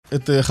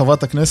את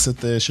חברת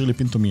הכנסת שירלי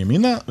פינטו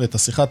מימינה, ואת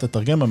השיחה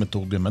תתרגם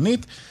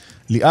המתורגמנית,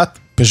 ליאת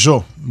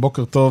פז'ו.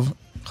 בוקר טוב,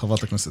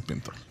 חברת הכנסת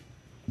פינטו.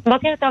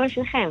 בוקר טוב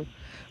לשניכם.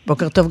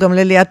 בוקר טוב גם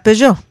לליאת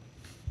פז'ו.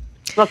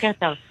 בוקר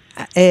טוב.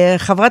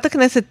 חברת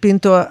הכנסת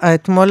פינטו,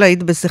 אתמול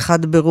היית בשיחת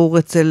בירור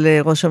אצל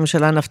ראש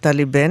הממשלה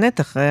נפתלי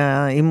בנט, אחרי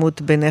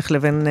העימות בינך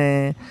לבין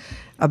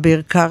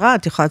אביר קארה.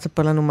 את יכולה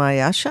לספר לנו מה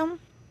היה שם?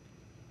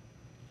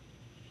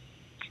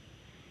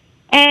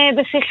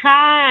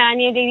 בשיחה,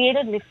 אני אגיד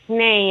עוד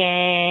לפני,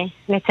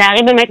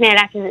 לצערי באמת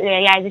נאלץ,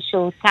 היה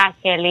איזשהו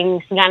טאקל עם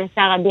סגן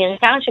השר אביר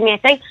קארה,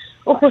 שמייצג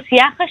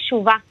אוכלוסייה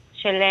חשובה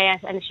של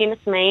אנשים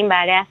עצמאיים,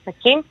 בעלי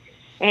עסקים,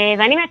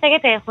 ואני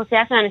מייצגת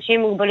אוכלוסייה של אנשים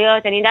עם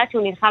מוגבלויות. אני יודעת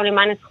שהוא נלחם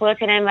למען הזכויות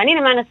שלהם, ואני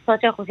למען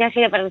הזכויות של האוכלוסייה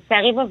שלי, אבל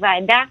לצערי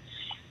בוועדה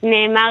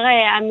נאמר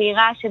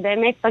אמירה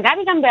שבאמת פגעה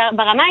לי גם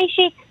ברמה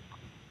האישית,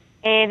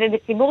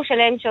 ובציבור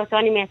שלם שאותו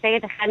אני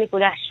מייצגת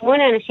 1.8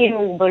 אנשים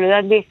עם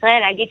מוגבלויות בישראל,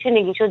 להגיד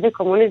שנגישות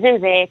וקומוניזם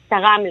זה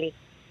צרם לי.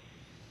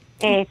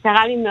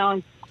 צרם לי מאוד.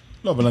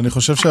 לא, אבל אני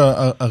חושב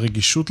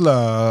שהרגישות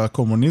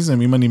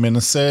לקומוניזם, אם אני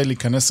מנסה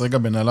להיכנס רגע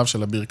בנעליו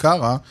של אביר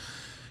קארה,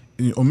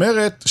 היא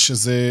אומרת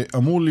שזה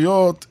אמור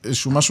להיות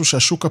איזשהו משהו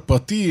שהשוק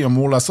הפרטי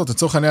אמור לעשות.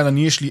 לצורך העניין,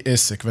 אני יש לי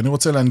עסק, ואני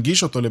רוצה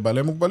להנגיש אותו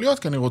לבעלי מוגבלויות,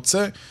 כי אני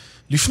רוצה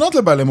לפנות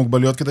לבעלי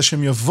מוגבלויות, כדי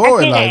שהם יבואו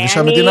אליי,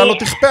 ושהמדינה לא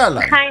תכפה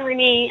עליי. חיים,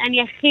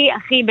 אני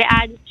הכי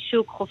בעד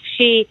שוק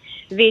חופשי,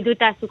 ועידוד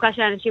תעסוקה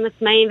של אנשים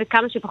עצמאיים,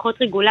 וכמה שפחות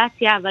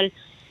רגולציה, אבל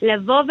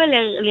לבוא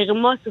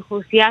ולרמוס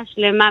אוכלוסייה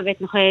שלמה,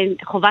 ואת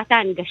חובת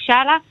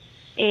ההנגשה לה,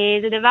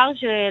 זה דבר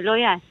שלא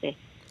יעשה.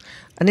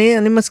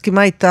 אני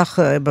מסכימה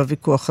איתך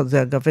בוויכוח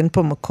הזה, אגב, אין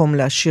פה מקום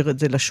להשאיר את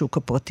זה לשוק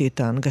הפרטי, את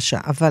ההנגשה,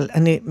 אבל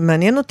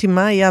מעניין אותי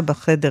מה היה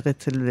בחדר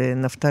אצל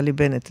נפתלי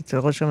בנט, אצל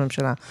ראש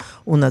הממשלה.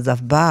 הוא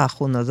נזף בך,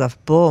 הוא נזף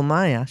פה,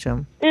 מה היה שם?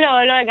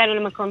 לא הגענו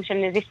למקום של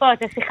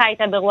נזיפות, השיחה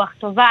הייתה ברוח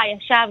טובה,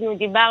 ישבנו,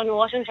 דיברנו,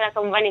 ראש הממשלה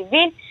כמובן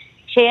הבין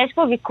שיש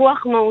פה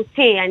ויכוח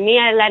מהותי, אני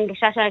על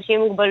ההנגשה של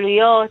אנשים עם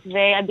מוגבלויות,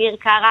 ואביר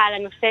קארה על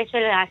הנושא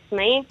של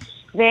העצמאים,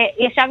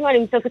 וישבנו על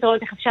למצוא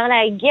פתרונות, איך אפשר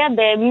להגיע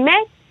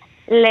באמת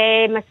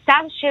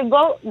למצב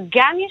שבו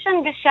גם יש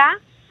הנגשה,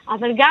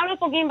 אבל גם לא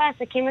פוגעים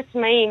בעסקים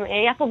עצמאיים.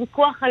 היה פה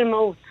ויכוח על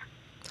מהות.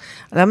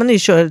 למה אני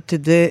שואלת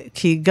את זה?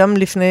 כי גם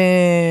לפני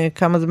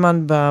כמה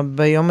זמן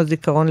ביום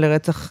הזיכרון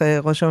לרצח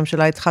ראש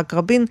הממשלה יצחק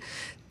רבין,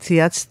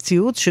 צייץ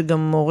ציוץ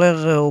שגם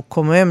מעורר או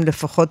קומם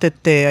לפחות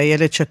את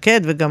איילת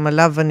שקד, וגם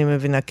עליו אני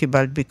מבינה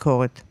קיבלת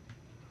ביקורת.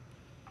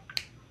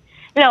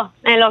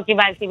 לא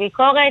קיבלתי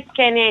ביקורת,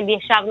 כן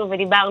ישבנו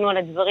ודיברנו על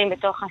הדברים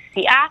בתוך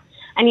הסיעה,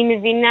 אני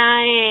מבינה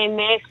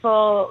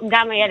מאיפה,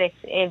 גם איילת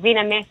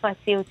הבינה מאיפה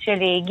הציוץ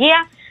שלי הגיע,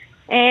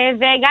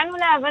 והגענו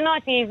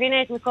להבנות, היא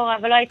הבינה את מקורה,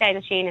 אבל לא הייתה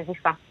איזושהי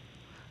נזיפה.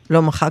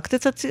 לא מחקת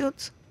את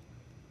הציוץ?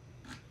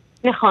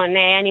 נכון,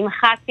 אני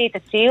מחקתי את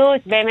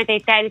הציוץ, באמת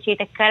הייתה איזושהי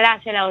תקלה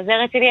של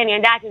העוזרת שלי, אני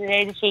יודעת שזה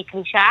איזושהי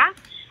קלישאה,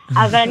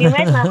 אבל אני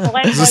אומרת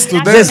מאחורי...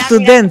 זה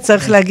סטודנט,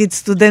 צריך להגיד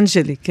סטודנט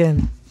שלי, כן.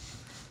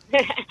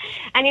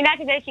 אני יודעת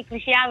שזה איזושהי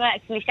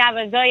קלישאה,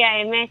 אבל זוהי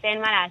האמת,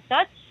 אין מה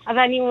לעשות. אבל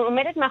אני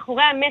עומדת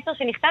מאחורי המסר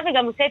שנכתב,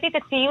 וגם הוצאתי את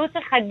הציוץ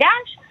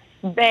החדש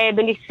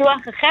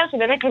בניסוח אחר,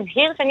 שבאמת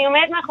הבהיר שאני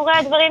עומדת מאחורי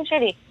הדברים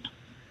שלי.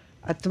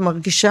 את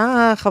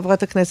מרגישה,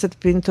 חברת הכנסת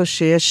פינטו,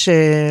 שיש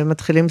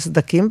מתחילים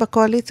סדקים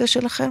בקואליציה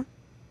שלכם?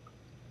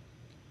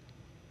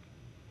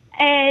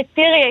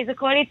 תראי, זו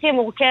קואליציה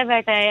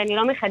מורכבת, אני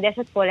לא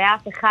מחדשת פה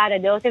לאף אחד,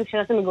 הדעות הן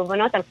שאלות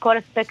מגוונות על כל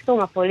הספקטרום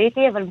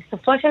הפוליטי, אבל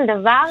בסופו של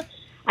דבר,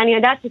 אני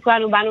יודעת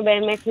שכולנו באנו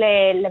באמת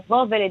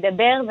לבוא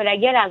ולדבר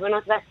ולהגיע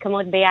להבנות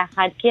והסכמות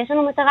ביחד, כי יש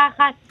לנו מטרה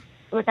אחת.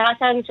 המטרה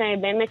שלנו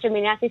שבאמת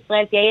שמדינת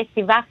ישראל תהיה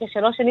יציבה אחרי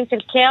 3 שנים של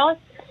כאוס,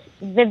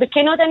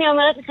 ובכנות אני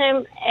אומרת לכם,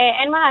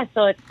 אין מה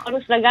לעשות. כל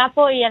מפלגה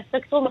פה היא על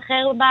ספקטרום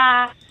אחר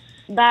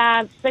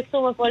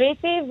בספקטרום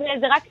הפוליטי,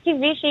 וזה רק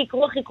טבעי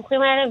שיקרו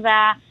החיכוכים האלה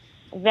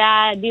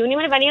והדיונים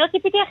האלה, ואני לא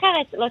ציפיתי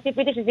אחרת. לא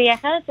ציפיתי שזה יהיה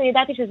אחרת,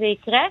 וידעתי שזה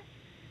יקרה,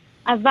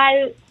 אבל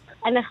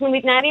אנחנו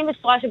מתנהלים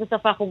בצורה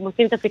שבסוף אנחנו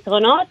מוצאים את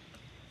הפתרונות,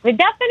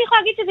 ודווקא אני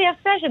יכולה להגיד שזה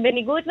יפה,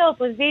 שבניגוד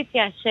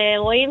לאופוזיציה,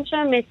 שרואים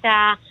שם את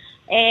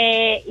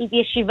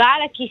הישיבה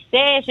על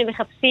הכיסא,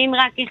 שמחפשים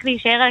רק איך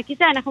להישאר על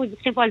הכיסא, אנחנו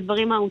מתווכחים פה על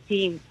דברים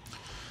מהותיים.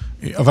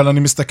 אבל אני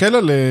מסתכל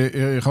על,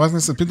 חברת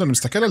הכנסת פינטו, אני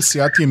מסתכל על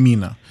סיעת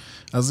ימינה.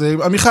 אז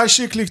עמיחי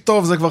שיקלי,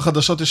 טוב, זה כבר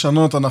חדשות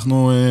ישנות,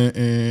 אנחנו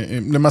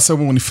למעשה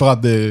הוא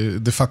נפרד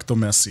דה פקטו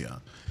מהסיעה.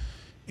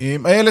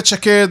 איילת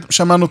שקד,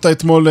 שמענו אותה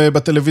אתמול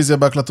בטלוויזיה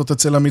בהקלטות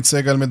אצל עמית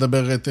סגל,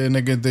 מדברת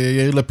נגד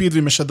יאיר לפיד,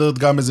 והיא משדרת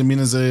גם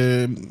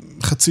איזה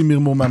חצי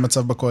מרמור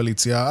מהמצב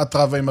בקואליציה. את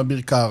רבה עם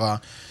אביר קארה.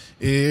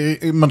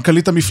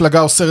 מנכ"לית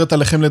המפלגה אוסרת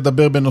עליכם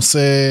לדבר בנושא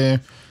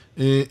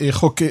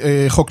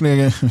חוק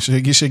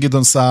שהגיש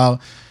גדעון סער,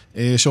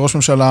 שראש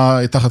ממשלה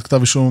תחת כתב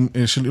אישום,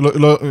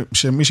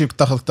 שמי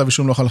שתחת כתב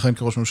אישום לא יכול לכהן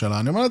כראש ממשלה.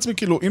 אני אומר לעצמי,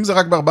 כאילו, אם זה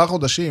רק ב4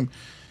 חודשים,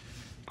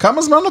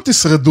 כמה זמן לא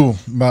תשרדו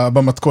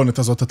במתכונת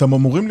הזאת? אתם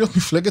אמורים להיות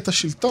מפלגת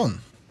השלטון.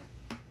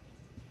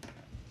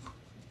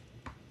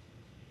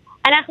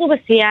 אנחנו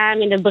בסיעה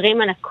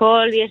מדברים על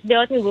הכל, יש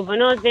דעות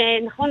מגוונות,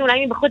 ונכון,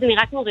 אולי מבחוץ זה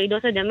נראה כמו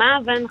רעידות אדמה,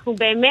 אבל אנחנו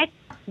באמת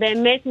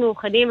באמת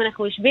מאוחדים,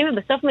 אנחנו יושבים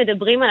ובסוף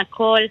מדברים על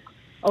הכל,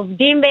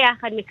 עובדים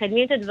ביחד,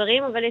 מקדמים את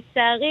הדברים, אבל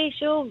לצערי,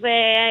 שוב,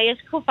 יש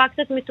תקופה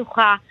קצת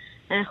מתוחה.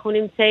 אנחנו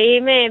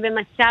נמצאים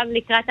במצב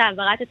לקראת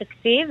העברת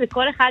התקציב,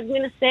 וכל אחד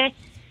מנסה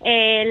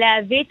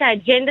להביא את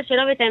האג'נדה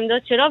שלו ואת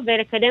העמדות שלו,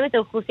 ולקדם את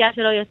האוכלוסייה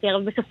שלו יותר.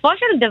 ובסופו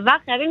של דבר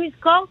חייבים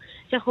לזכור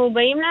שאנחנו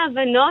באים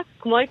להבנות,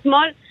 כמו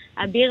אתמול,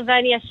 אביר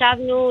ואני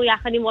ישבנו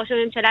יחד עם ראש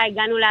הממשלה,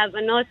 הגענו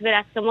להבנות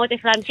ולהסכמות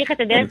איך להמשיך את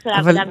הדרך של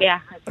העבודה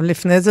ביחד.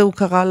 לפני זה הוא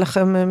קרא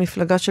לכם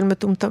מפלגה של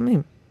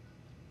מטומטמים.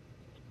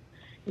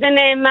 זה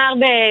נאמר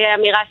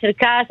באמירה של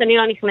כעס, אני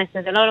לא נכנסת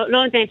לזה,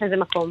 לא נותנת לזה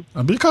מקום.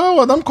 אביר קארה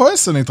הוא אדם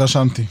כועס, אני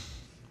התרשמתי.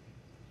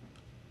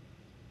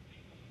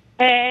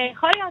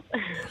 יכול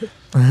להיות.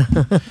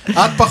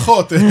 עד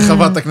פחות,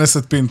 חברת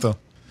הכנסת פינטו.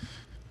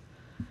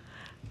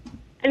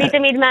 אני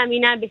תמיד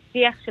מאמינה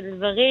בשיח של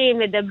דברים,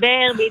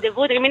 לדבר,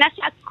 בהידברות, אני מאמינה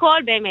שהכל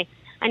באמת.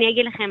 אני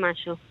אגיד לכם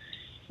משהו.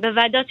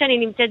 בוועדות שאני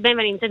נמצאת בהן,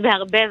 ואני נמצאת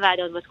בהרבה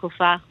ועדות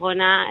בתקופה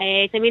האחרונה,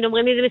 תמיד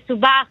אומרים לי, זה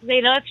מסובך, זה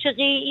לא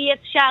אפשרי,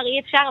 אי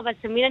אפשר, אבל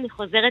תמיד אני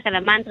חוזרת על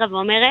המנטרה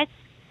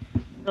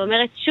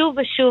ואומרת שוב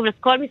ושוב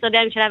לכל משרדי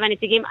הממשלה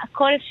והנציגים,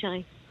 הכל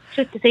אפשרי.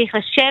 פשוט צריך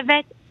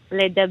לשבת,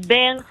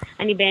 לדבר,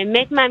 אני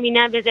באמת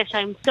מאמינה בזה, אפשר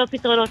למצוא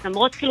פתרונות,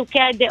 למרות חילוקי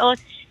הדעות,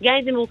 גם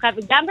אם זה מורכב,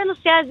 וגם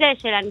בנושא הזה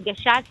של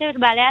הנגשה של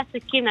בעלי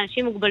העסקים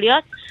לאנשים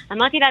מוגבלויות,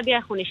 אמרתי להביא,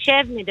 אנחנו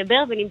נשב,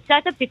 נדבר ונמצא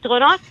את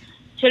הפתרונות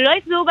שלא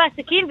יפגעו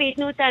בעסקים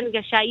וייתנו את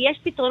ההנגשה. יש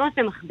פתרונות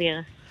למחביר.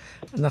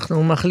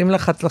 אנחנו מאחלים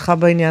לך הצלחה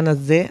בעניין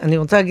הזה. אני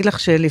רוצה להגיד לך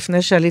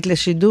שלפני שעלית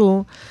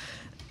לשידור,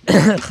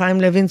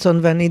 חיים לוינסון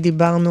ואני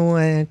דיברנו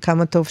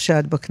כמה טוב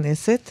שאת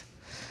בכנסת.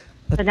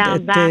 תודה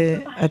רבה.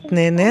 את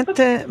נהנית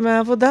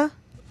מהעבודה?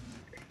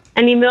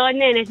 אני מאוד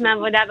נהנית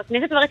מהעבודה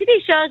בכנסת, ורציתי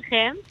לשאול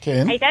אתכם,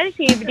 כן. הייתה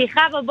איזושהי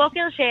בדיחה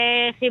בבוקר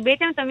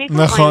שחיביתם את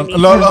המיקרופון.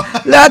 נכון, לא.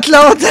 לא, את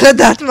לא רוצה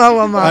לדעת מה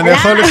הוא אמר. אני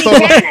יכול לכתוב.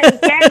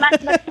 כן,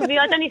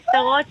 בכתוביות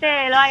הנסתרות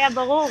לא היה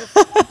ברור.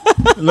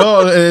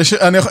 לא,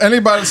 אין לי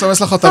בעיה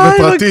לסמס לך אותה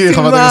בפרטי,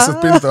 חברת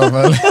הכנסת פינטו,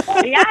 אבל...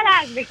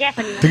 יאללה, זה כיף.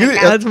 תגידי,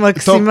 את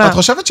מקסימה. את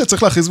חושבת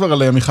שצריך להכריז כבר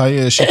על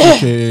עמיחי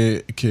שיקלי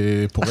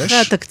כפורש? אחרי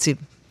התקציב.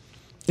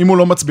 אם הוא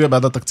לא מצביע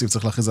בעד התקציב,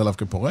 צריך להכריז עליו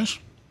כפורש?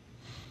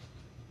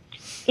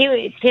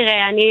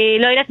 תראה, אני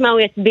לא יודעת מה הוא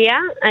יצביע,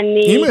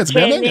 אם הוא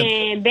יצביע נגד.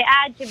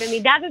 בעד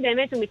שבמידה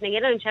ובאמת הוא מתנגד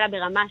לממשלה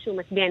ברמה שהוא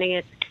מצביע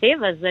נגד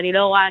התקציב, אז אני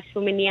לא רואה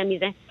שום מניע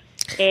מזה.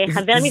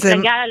 חבר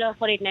מפלגה לא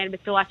יכול להתנהל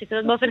בצורה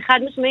שכזאת באופן חד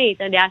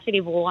משמעית, הדעה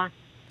שלי ברורה.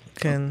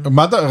 כן.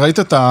 ראית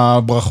את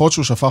הברכות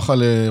שהוא שפך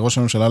על ראש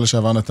הממשלה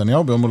לשעבר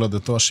נתניהו ביום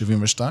הולדתו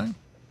ה-72?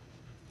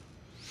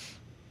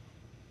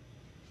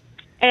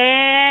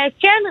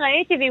 כן,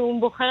 ראיתי, ואם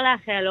הוא בוחר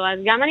לאחל לו, אז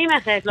גם אני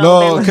מאחלת לו.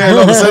 לא, כן,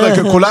 לא,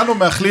 בסדר, כולנו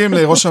מאחלים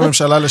לראש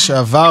הממשלה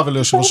לשעבר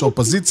וליושב ראש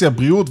האופוזיציה,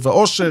 בריאות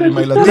ואושר עם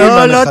הילדים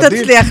והנכדים. לא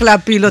תצליח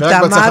להפיל אותה,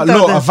 מה אתה יודע?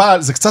 לא, אבל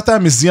זה קצת היה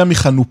מזיע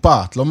מחנופה,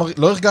 את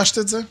לא הרגשת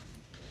את זה?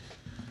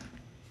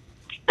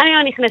 אני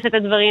לא נכנסת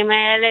לדברים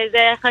האלה, זה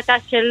החלטה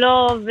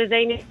שלו, וזה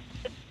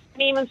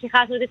אני ממשיכה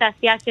לעשות את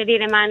העשייה שלי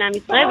למען עם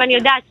ישראל, ואני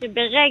יודעת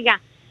שברגע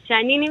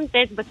שאני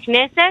נמצאת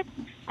בכנסת,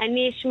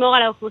 אני אשמור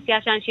על האוכלוסייה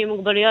של אנשים עם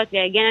מוגבלויות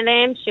ויגן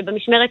עליהם,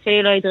 שבמשמרת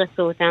שלי לא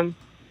ידרסו אותם.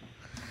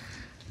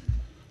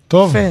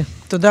 טוב.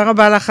 תודה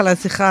רבה לך על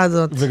השיחה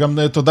הזאת.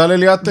 וגם תודה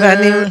לליאת...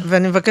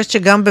 ואני מבקשת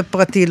שגם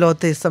בפרטי לא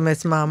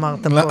תסמס מה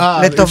אמרת פה.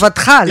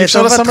 לטובתך, אי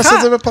אפשר לסמס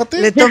את זה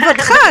בפרטי?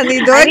 לטובתך, אני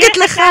דואגת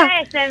לך.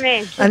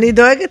 אני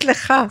דואגת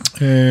לך.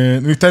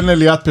 ניתן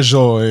לליאת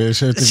פז'ו,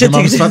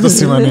 שתגמה בשפת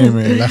הסימנים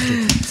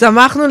להחליט.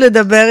 שמחנו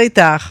לדבר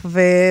איתך,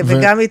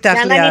 וגם איתך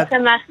ליאת. גם אני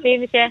שמחתי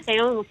ושיהיה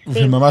חיום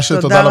ומקסים. וממש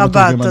תודה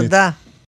רבה, תודה.